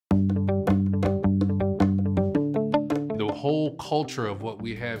whole culture of what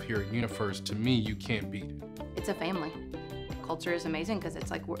we have here at UniFirst, to me, you can't beat it. It's a family. Culture is amazing because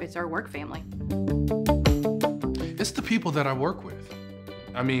it's our work family. It's the people that I work with.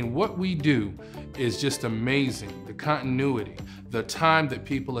 I mean, what we do is just amazing. The continuity, the time that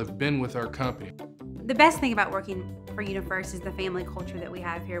people have been with our company. The best thing about working for UniFirst is the family culture that we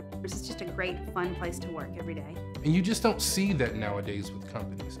have here. It's just a great, fun place to work every day. And you just don't see that nowadays with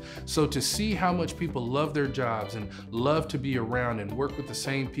companies. So to see how much people love their jobs and love to be around and work with the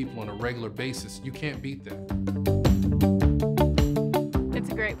same people on a regular basis, you can't beat that. It's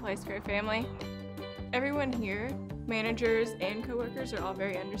a great place for a family. Everyone here, managers and coworkers, are all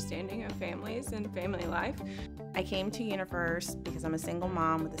very understanding of families and family life. I came to UniFirst because I'm a single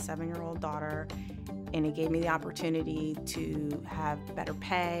mom with a 7-year-old daughter, and it gave me the opportunity to have better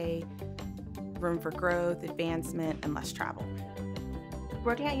pay, room for growth, advancement, and less travel.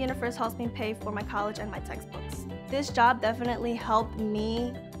 Working at UniFirst helps me pay for my college and my textbooks. This job definitely helped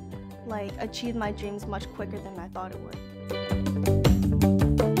me achieve my dreams much quicker than I thought it would.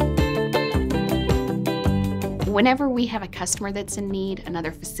 Whenever we have a customer that's in need,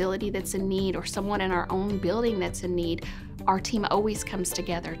 another facility that's in need, or someone in our own building that's in need, our team always comes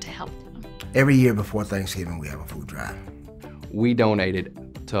together to help them. Every year before Thanksgiving, we have a food drive. We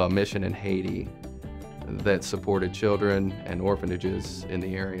donated to a mission in Haiti that supported children and orphanages in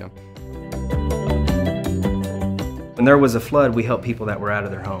the area. When there was a flood, we helped people that were out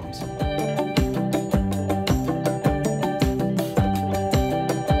of their homes.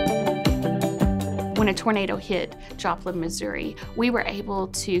 When a tornado hit Joplin, Missouri, we were able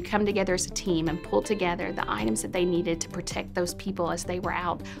to come together as a team and pull together the items that they needed to protect those people as they were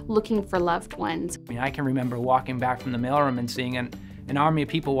out looking for loved ones. I mean, I can remember walking back from the mailroom and seeing an army of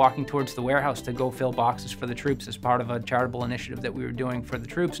people walking towards the warehouse to go fill boxes for the troops as part of a charitable initiative that we were doing for the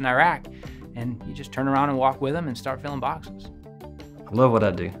troops in Iraq. And you just turn around and walk with them and start filling boxes. I love what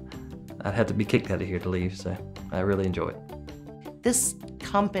I do. I'd have to be kicked out of here to leave, so I really enjoy it. This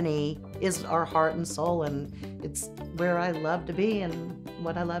company is our heart and soul, and it's where I love to be and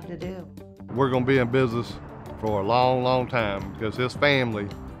what I love to do. We're going to be in business for a long, long time because this family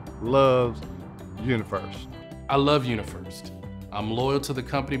loves UniFirst. I love UniFirst. I'm loyal to the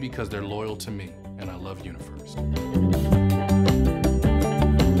company because they're loyal to me, and I love UniFirst.